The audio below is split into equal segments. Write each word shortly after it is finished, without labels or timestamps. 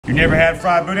You never had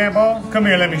fried Boudin balls? Come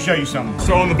here, let me show you something.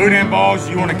 So on the Boudin balls,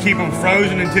 you want to keep them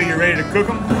frozen until you're ready to cook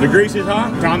them. The grease is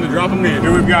hot, time to drop them in.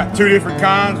 Here we've got two different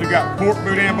kinds. We've got pork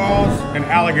Boudin balls and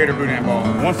alligator Boudin balls.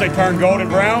 Once they turn golden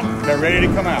brown, they're ready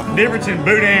to come out. The difference in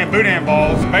Boudin and Boudin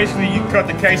balls, basically you cut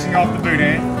the casing off the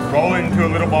Boudin, roll it into a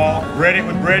little ball, bread it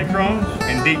with breadcrumbs,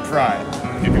 and deep fry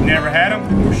it. If you've never had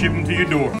them, we'll ship them to your door.